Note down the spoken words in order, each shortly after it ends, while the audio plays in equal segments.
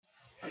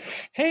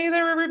Hey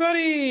there,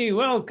 everybody.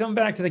 Welcome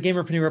back to the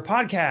Gamerpreneur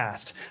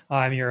podcast.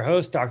 I'm your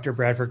host, Dr.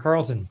 Bradford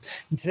Carlson.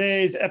 In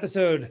today's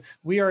episode,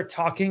 we are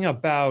talking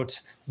about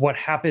what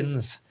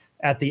happens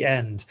at the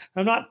end.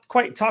 I'm not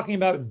quite talking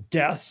about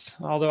death,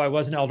 although I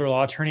was an elder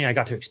law attorney. I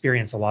got to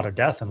experience a lot of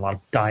death and a lot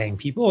of dying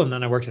people. And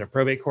then I worked at a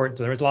probate court.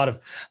 So there was a lot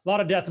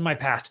of death in my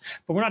past.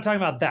 But we're not talking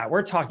about that.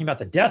 We're talking about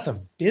the death of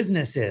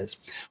businesses.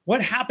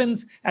 What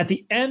happens at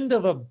the end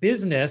of a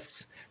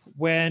business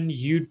when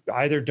you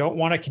either don't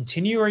want to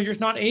continue or you're just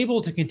not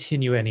able to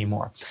continue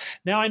anymore.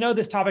 Now, I know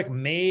this topic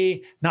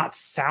may not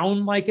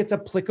sound like it's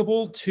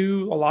applicable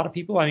to a lot of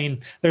people. I mean,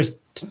 there's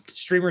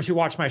streamers who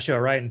watch my show,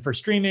 right? And for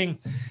streaming,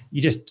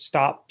 you just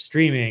stop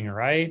streaming,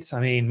 right?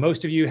 I mean,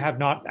 most of you have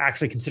not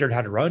actually considered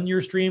how to run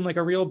your stream like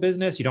a real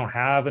business. You don't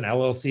have an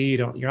LLC.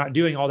 You're not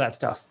doing all that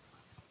stuff.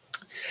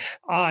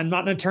 I'm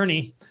not an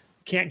attorney.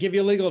 Can't give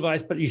you legal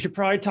advice, but you should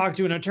probably talk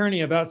to an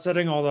attorney about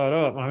setting all that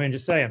up. I mean,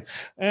 just saying.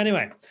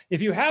 Anyway,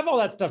 if you have all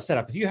that stuff set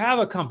up, if you have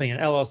a company, an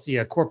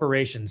LLC, a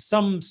corporation,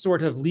 some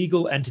sort of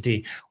legal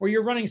entity, or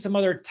you're running some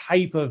other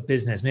type of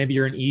business, maybe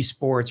you're an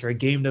esports or a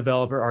game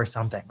developer or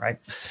something, right?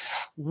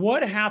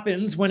 What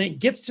happens when it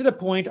gets to the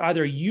point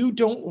either you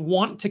don't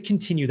want to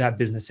continue that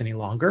business any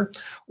longer,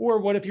 or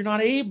what if you're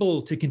not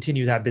able to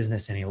continue that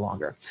business any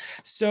longer?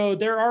 So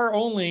there are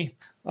only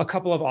a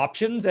couple of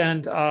options,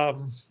 and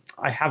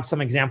I have some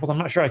examples. I'm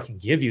not sure I can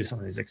give you some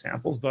of these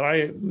examples, but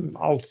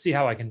I'll see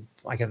how I can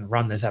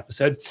run this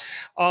episode.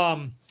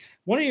 One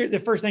of the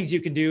first things you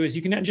can do is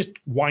you can just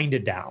wind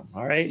it down.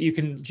 All right. You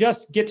can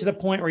just get to the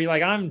point where you're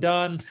like, I'm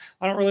done.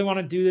 I don't really want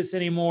to do this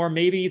anymore.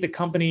 Maybe the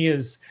company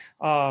is,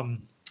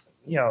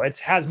 it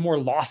has more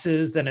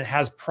losses than it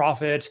has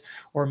profit,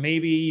 or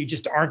maybe you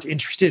just aren't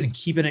interested in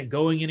keeping it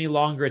going any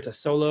longer. It's a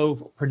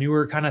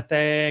solopreneur kind of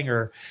thing,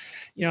 or,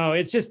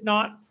 it's just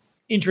not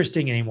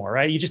interesting anymore,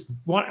 right? You just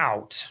want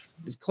out,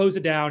 close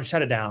it down,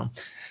 shut it down.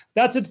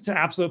 It's an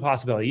absolute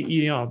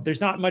possibility.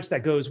 There's not much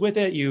that goes with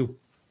it. You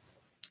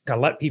got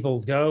to let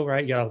people go,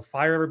 right? You got to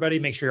fire everybody,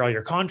 make sure all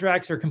your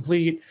contracts are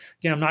complete.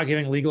 Again, I'm not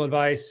giving legal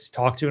advice.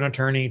 Talk to an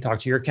attorney, talk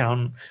to your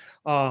accountant.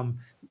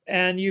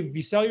 And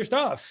you sell your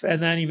stuff,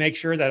 and then you make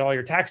sure that all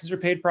your taxes are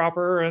paid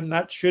proper. And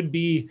that should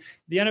be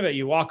the end of it.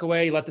 You walk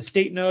away, you let the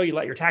state know, you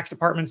let your tax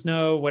departments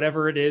know,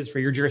 whatever it is for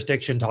your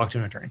jurisdiction, talk to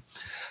an attorney.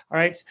 All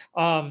right.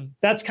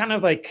 That's kind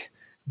of like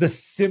the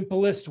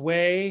simplest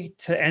way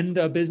to end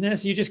a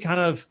business. You just kind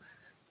of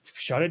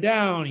shut it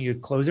down. You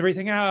close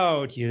everything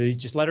out. You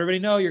just let everybody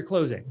know you're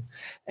closing.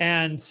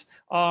 And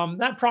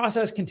that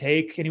process can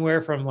take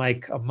anywhere from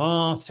like a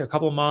month to a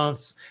couple of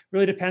months.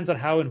 Really depends on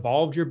how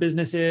involved your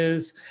business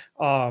is.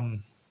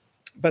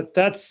 But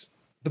that's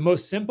the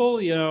most simple.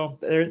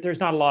 There's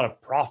not a lot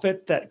of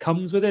profit that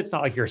comes with it. It's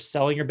not like you're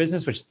selling your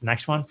business, which is the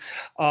next one.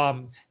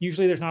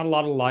 Usually there's not a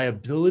lot of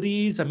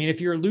liabilities. I mean,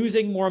 if you're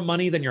losing more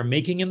money than you're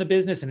making in the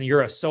business and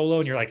you're a solo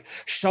and you're like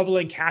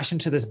shoveling cash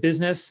into this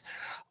business,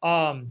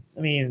 I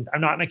mean,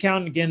 I'm not an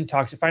accountant. Again,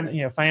 talk to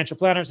financial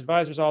planners,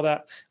 advisors, all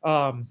that.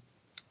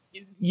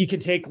 You can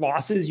take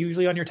losses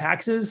usually on your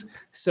taxes,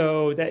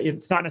 so that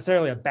it's not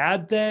necessarily a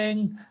bad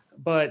thing,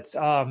 but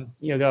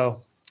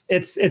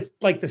it's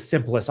like the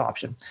simplest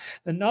option.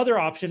 Another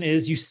option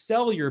is you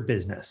sell your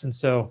business. And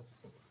so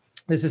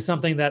this is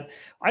something that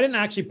I didn't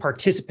actually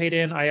participate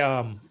in.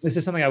 This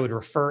is something I would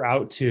refer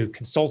out to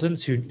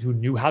consultants who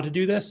knew how to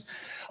do this.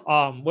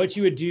 What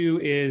you would do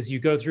is you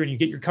go through and you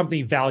get your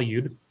company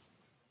valued.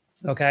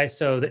 Okay,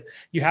 so that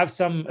you have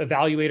some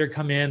evaluator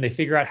come in, they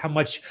figure out how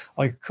much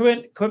all your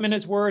equipment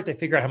is worth, they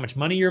figure out how much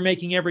money you're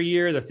making every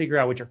year, they figure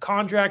out what your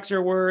contracts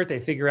are worth, they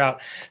figure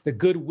out the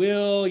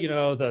goodwill,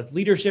 the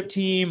leadership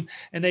team,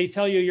 and they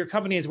tell you your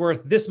company is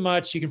worth this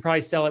much, you can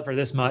probably sell it for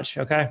this much,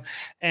 okay?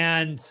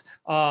 And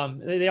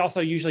they also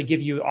usually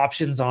give you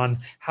options on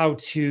how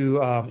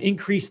to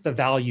increase the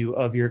value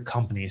of your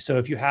company. So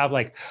if you have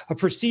like a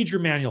procedure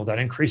manual that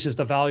increases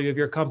the value of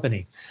your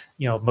company,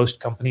 most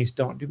companies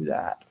don't do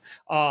that.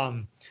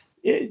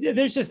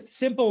 There's just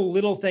simple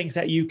little things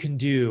that you can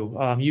do.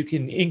 You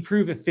can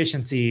improve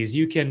efficiencies.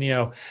 You can,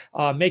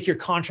 make your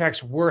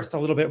contracts worth a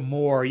little bit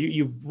more.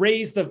 You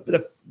raise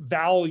the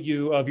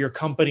value of your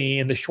company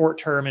in the short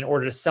term in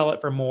order to sell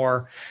it for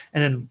more,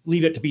 and then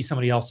leave it to be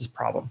somebody else's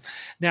problem.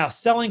 Now,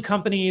 selling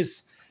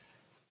companies,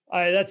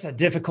 that's a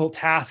difficult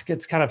task.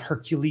 It's kind of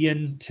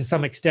Herculean to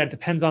some extent,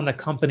 depends on the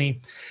company,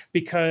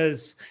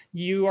 because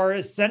you are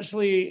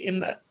essentially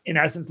in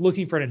essence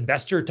looking for an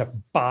investor to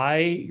buy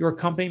your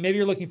company. Maybe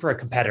you're looking for a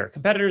competitor.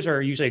 Competitors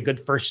are usually a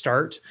good first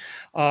start.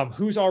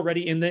 Who's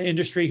already in the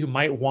industry who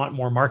might want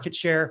more market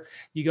share.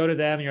 You go to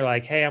them and you're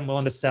like, hey, I'm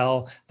willing to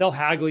sell. They'll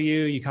haggle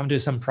you. You come to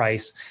some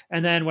price.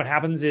 And then what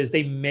happens is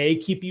they may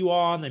keep you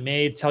on. They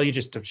may tell you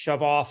just to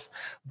shove off.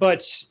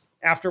 But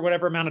after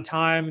whatever amount of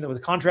time, the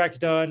contract's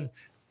done,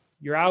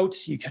 you're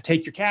out, you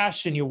take your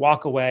cash and you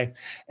walk away.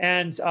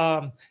 And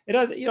it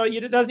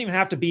doesn't even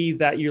have to be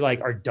that you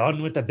are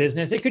done with the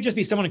business. It could just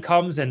be someone who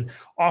comes and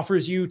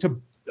offers you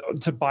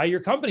to buy your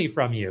company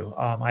from you.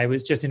 I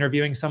was just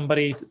interviewing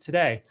somebody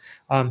today.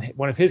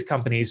 One of his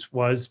companies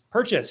was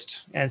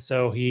purchased. And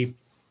so he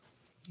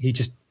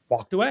just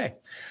walked away.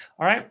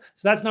 All right.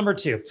 So that's number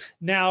two.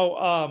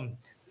 Now,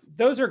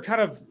 those are kind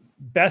of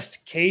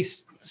best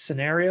case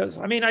scenarios.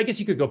 I mean, I guess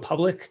you could go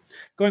public.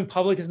 Going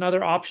public is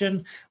another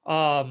option.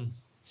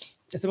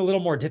 It's a little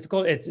more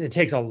difficult. It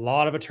takes a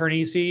lot of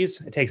attorney's fees.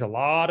 It takes a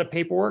lot of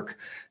paperwork.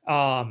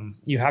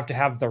 You have to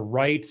have the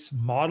right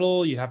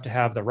model. You have to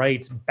have the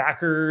right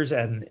backers,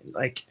 and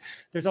like,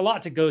 there's a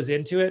lot that goes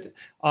into it.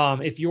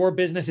 If your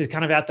business is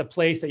kind of at the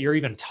place that you're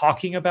even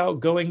talking about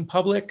going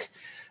public,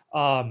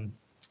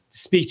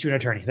 speak to an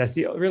attorney. That's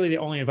really the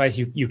only advice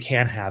you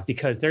can have,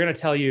 because they're going to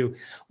tell you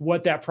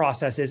what that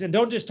process is. And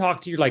don't just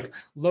talk to your like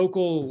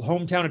local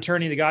hometown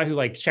attorney, the guy who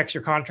like checks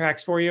your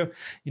contracts for you.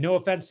 No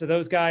offense to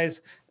those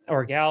guys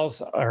or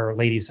gals or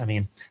ladies. I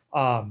mean,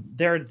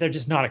 they're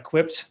just not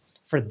equipped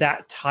for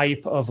that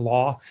type of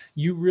law.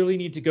 You really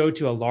need to go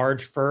to a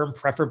large firm,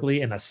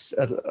 preferably in a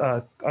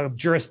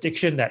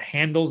jurisdiction that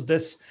handles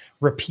this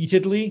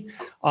repeatedly,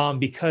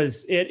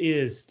 because it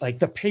is like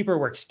the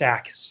paperwork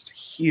stack is just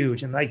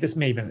huge. And like, this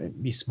may even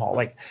be small,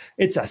 like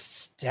it's a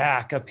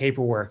stack of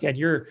paperwork, and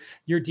you're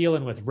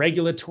dealing with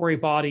regulatory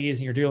bodies,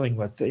 and you're dealing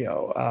with,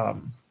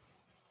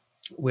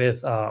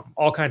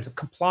 all kinds of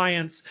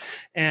compliance.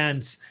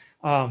 And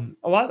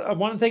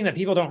one thing that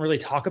people don't really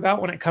talk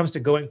about when it comes to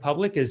going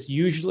public is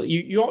usually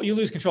you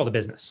lose control of the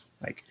business.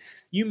 Like,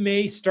 you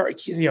may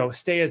start,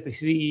 stay as the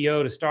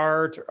CEO to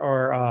start,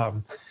 or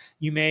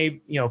you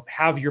may,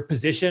 have your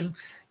position.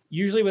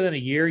 Usually within a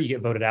year, you get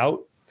voted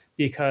out,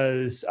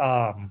 because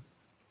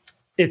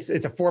it's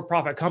a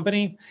for-profit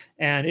company.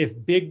 And if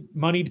big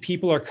moneyed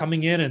people are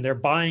coming in and they're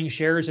buying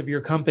shares of your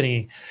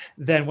company,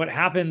 then what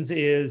happens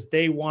is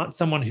they want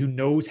someone who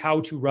knows how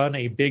to run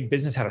a big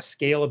business, how to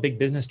scale a big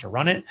business to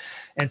run it.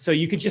 And so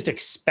you could just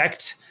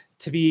expect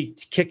to be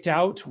kicked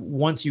out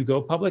once you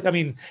go public. I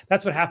mean,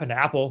 that's what happened to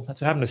Apple.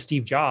 That's what happened to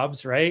Steve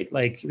Jobs, right?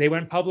 Like, they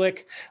went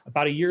public.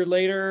 About a year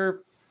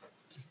later,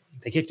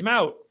 they kicked him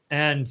out.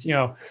 And,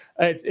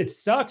 it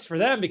sucked for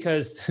them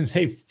because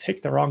they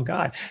picked the wrong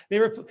guy.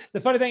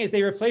 The funny thing is,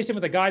 they replaced him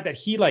with a guy that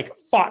he like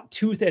fought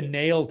tooth and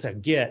nail to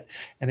get,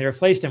 and they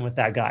replaced him with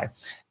that guy.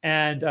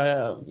 And,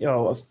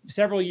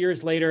 several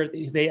years later,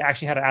 they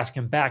actually had to ask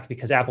him back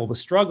because Apple was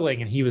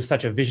struggling, and he was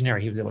such a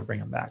visionary, he was able to bring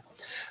him back.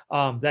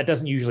 That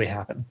doesn't usually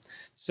happen.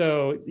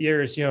 So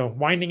there's,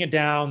 winding it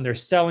down,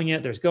 there's selling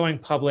it, there's going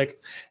public.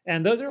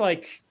 And those are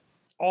like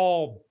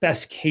all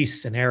best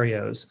case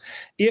scenarios.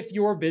 If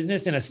your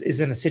business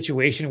is in a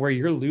situation where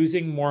you're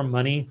losing more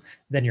money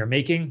than you're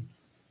making,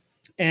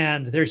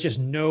 and there's just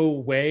no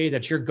way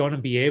that you're going to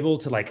be able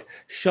to like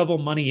shovel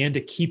money in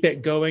to keep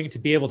it going, to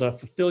be able to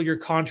fulfill your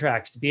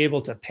contracts, to be able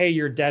to pay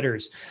your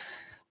debtors,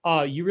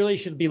 you really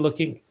should be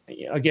looking,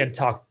 again,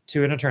 talk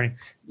to an attorney.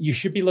 You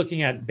should be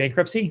looking at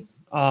bankruptcy,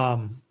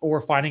 or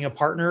finding a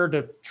partner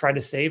to try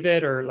to save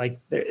it, or like,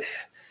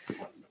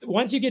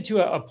 once you get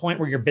to a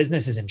point where your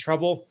business is in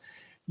trouble,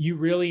 you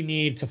really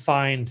need to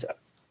find,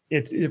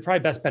 it's probably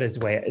best bet is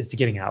to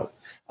getting out,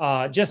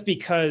 just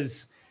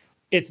because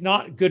it's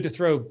not good to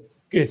throw.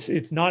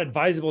 It's not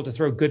advisable to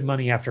throw good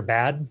money after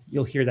bad.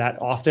 You'll hear that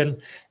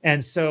often.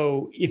 And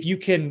so if you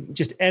can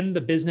just end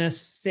the business,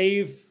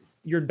 save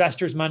your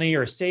investors' money,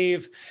 or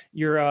save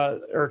your,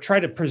 or try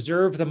to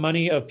preserve the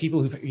money of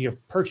people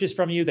who've purchased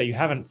from you that you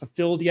haven't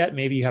fulfilled yet.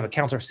 Maybe you have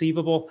accounts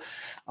receivable.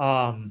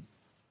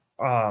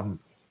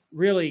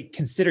 Really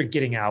consider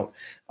getting out.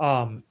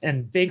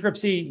 And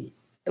bankruptcy,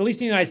 at least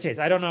in the United States,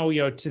 I don't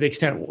know, to the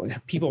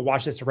extent people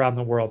watch this around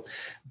the world,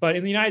 but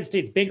in the United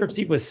States,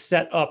 bankruptcy was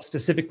set up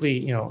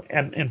specifically,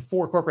 and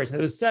for corporations, it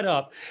was set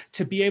up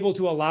to be able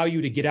to allow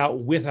you to get out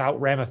without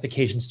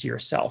ramifications to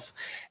yourself.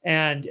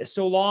 And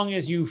so long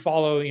as you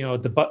follow,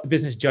 the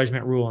business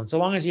judgment rule, and so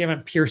long as you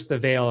haven't pierced the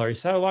veil, or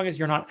so long as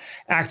you're not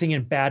acting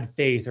in bad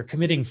faith or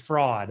committing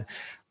fraud,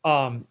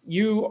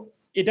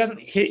 it doesn't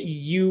hit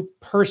you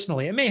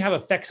personally. It may have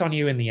effects on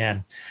you in the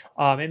end.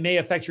 It may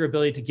affect your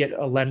ability to get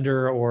a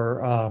lender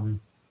or an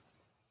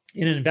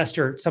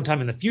investor sometime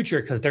in the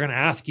future, because they're going to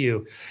ask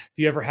you if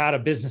you ever had a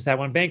business that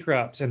went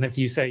bankrupt. And if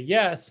you say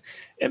yes,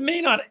 it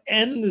may not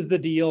end the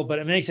deal, but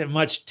it makes it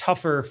much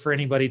tougher for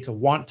anybody to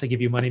want to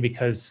give you money,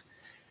 because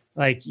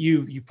like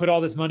you put all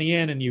this money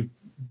in and you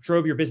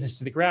drove your business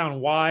to the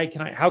ground.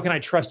 How can I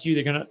trust you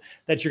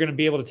that you're going to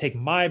be able to take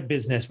my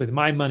business with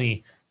my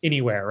money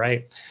anywhere,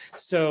 right?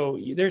 So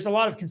there's a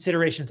lot of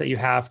considerations that you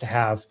have to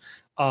have.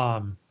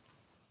 I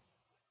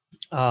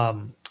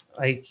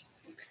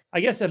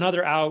guess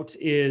another out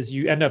is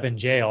you end up in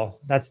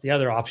jail. That's the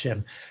other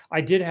option.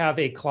 I did have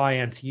a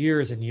client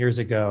years and years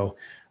ago,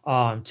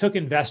 took a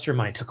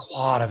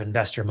lot of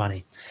investor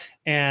money,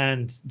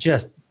 and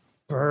just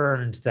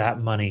burned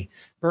that money,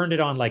 burned it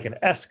on like an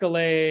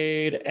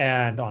Escalade,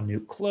 and on new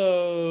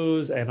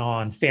clothes, and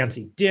on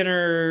fancy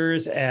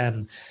dinners.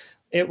 And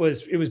it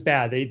was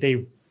bad.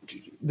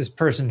 This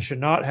person should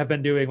not have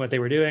been doing what they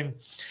were doing.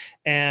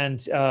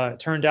 And it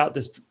turned out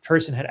this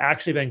person had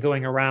actually been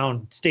going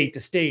around state to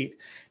state,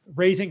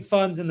 raising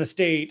funds in the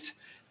state,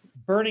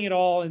 burning it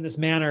all in this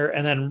manner,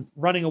 and then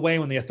running away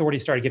when the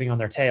authorities started getting on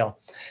their tail.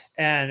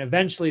 And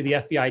eventually the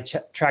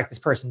FBI tracked this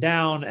person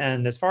down.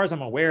 And as far as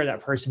I'm aware,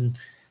 that person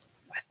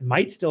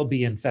might still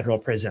be in federal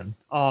prison.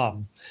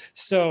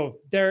 So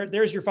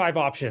there's your 5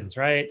 options,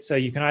 right? So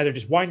you can either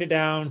just wind it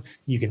down,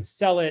 you can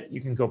sell it,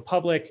 you can go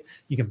public,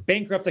 you can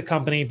bankrupt the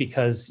company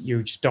because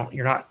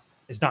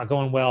it's not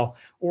going well,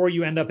 or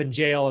you end up in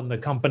jail and the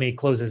company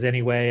closes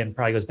anyway and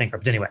probably goes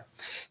bankrupt anyway.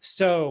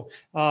 So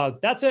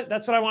that's it.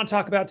 That's what I want to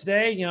talk about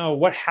today.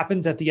 What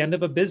happens at the end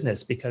of a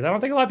business, because I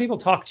don't think a lot of people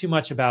talk too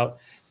much about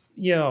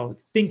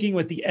thinking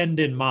with the end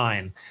in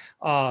mind.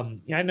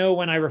 I know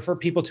when I refer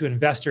people to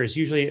investors,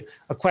 usually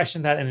a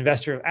question that an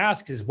investor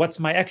asks is, what's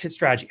my exit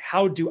strategy?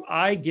 How do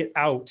I get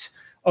out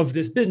of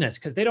this business?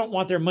 Because they don't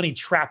want their money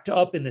trapped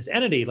up in this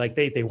entity. Like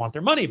they want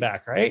their money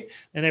back, right?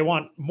 And they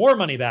want more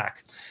money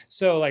back.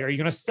 So like, are you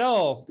going to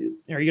sell?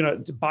 Are you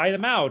going to buy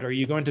them out? Are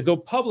you going to go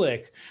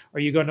public? Are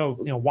you going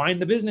to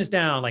wind the business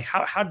down? Like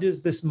how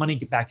does this money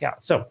get back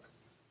out? So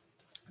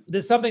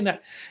this is something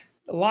that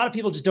a lot of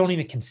people just don't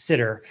even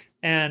consider.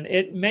 And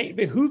it may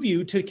behoove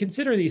you to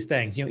consider these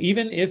things,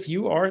 even if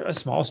you are a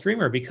small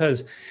streamer,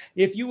 because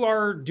if you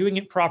are doing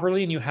it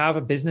properly and you have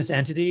a business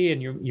entity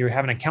and you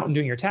have an accountant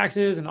doing your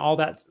taxes and all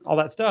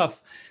that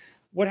stuff,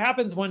 what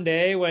happens one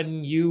day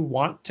when you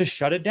want to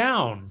shut it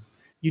down?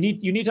 You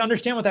need to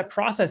understand what that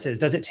process is.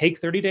 Does it take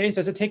 30 days?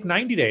 Does it take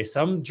 90 days?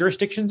 Some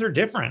jurisdictions are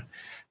different.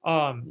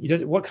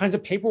 What kinds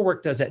of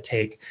paperwork does it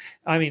take?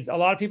 I mean, a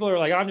lot of people are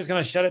like, I'm just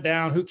going to shut it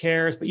down. Who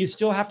cares? But you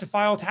still have to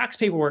file tax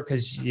paperwork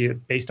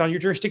based on your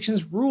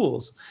jurisdiction's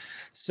rules.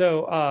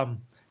 So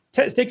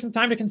take some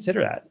time to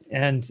consider that.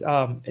 And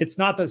it's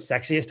not the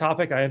sexiest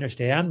topic, I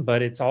understand,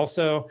 but it's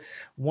also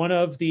one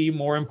of the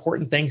more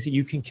important things that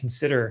you can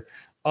consider.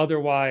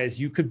 Otherwise,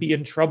 you could be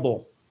in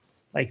trouble.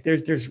 Like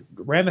there's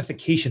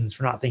ramifications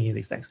for not thinking of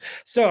these things.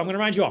 So I'm going to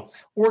remind you all,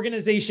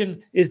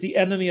 organization is the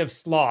enemy of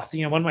sloth.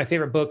 One of my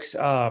favorite books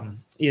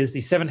is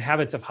The 7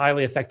 Habits of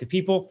Highly Effective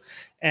People.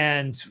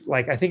 And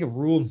like, I think of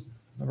rule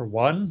number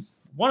one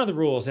of the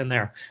rules in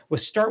there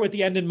was start with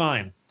the end in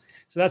mind.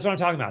 So that's what I'm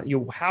talking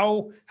about.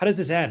 How does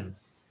this end?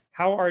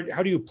 How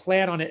do you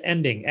plan on it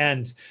ending?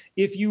 And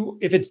if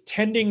it's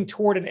tending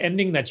toward an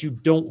ending that you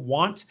don't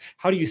want,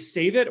 how do you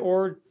save it?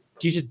 Or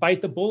do you just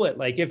bite the bullet?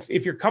 Like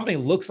if your company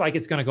looks like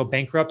it's going to go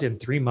bankrupt in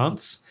 3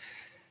 months,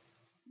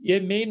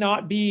 it may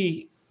not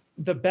be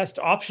the best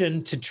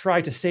option to try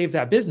to save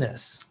that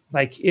business.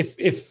 Like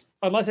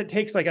unless it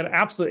takes like an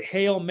absolute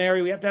Hail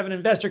Mary, we have to have an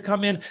investor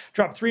come in,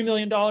 drop $3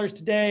 million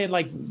today. And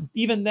like,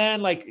 even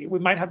then, like we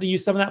might have to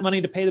use some of that money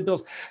to pay the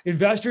bills.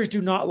 Investors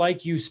do not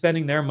like you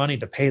spending their money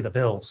to pay the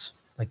bills.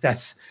 Like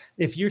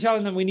if you're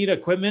telling them we need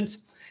equipment,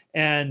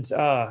 and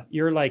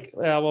you're like,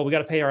 well, we got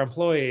to pay our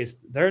employees.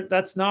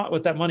 That's not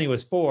what that money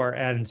was for,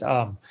 and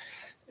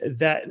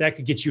that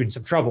could get you in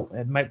some trouble.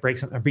 It might breach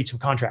some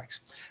contracts.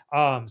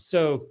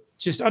 So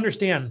just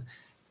understand,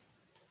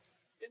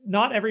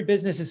 not every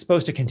business is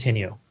supposed to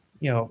continue.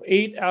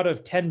 8 out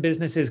of 10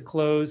 businesses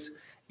close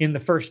in the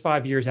first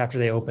 5 years after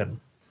they open.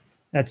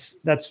 That's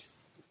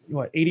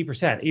what,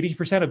 80%.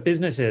 80% of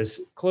businesses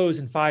close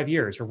in 5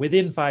 years or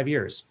within 5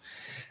 years.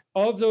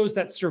 Of those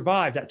that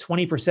survive, that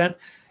 20%.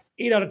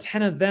 8 out of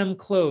 10 of them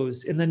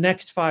close in the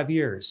next 5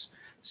 years.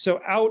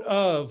 So out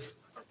of,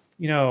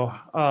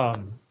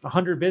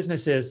 100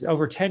 businesses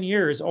over 10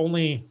 years,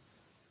 only,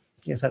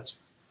 I guess that's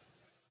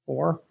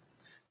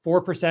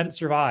 4%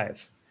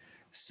 survive.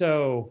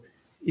 So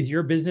is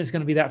your business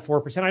going to be that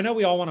 4%? I know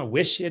we all want to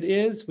wish it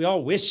is. We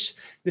all wish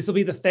this will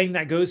be the thing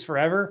that goes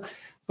forever,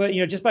 but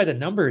just by the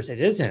numbers, it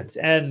isn't.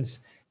 And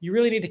you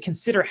really need to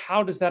consider,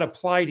 how does that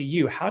apply to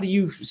you? How do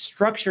you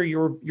structure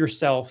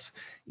yourself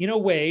in a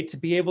way to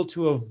be able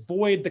to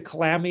avoid the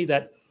calamity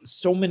that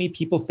so many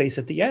people face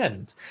at the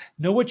end?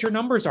 Know what your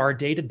numbers are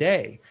day to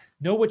day.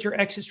 Know what your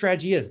exit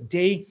strategy is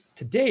day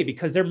to day,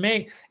 because it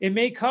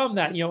may come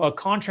that, a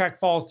contract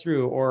falls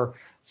through or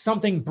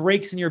something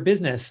breaks in your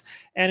business.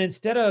 And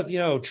instead of,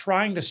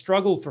 trying to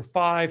struggle for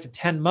 5 to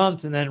 10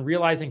 months and then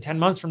realizing 10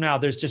 months from now,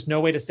 there's just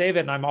no way to save it,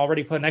 and I'm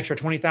already put an extra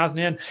 20,000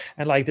 in,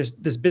 and like this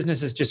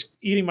business is just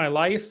eating my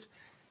life,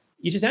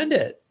 you just end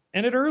it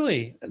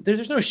early.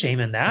 There's no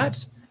shame in that.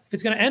 If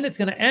it's going to end, it's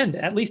going to end.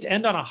 At least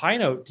end on a high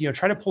note.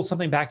 Try to pull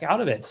something back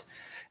out of it,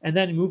 and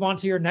then move on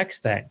to your next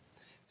thing.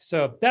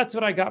 So that's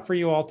what I got for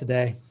you all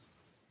today.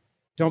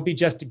 Don't be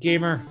just a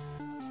gamer,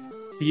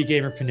 be a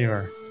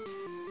gamerpreneur.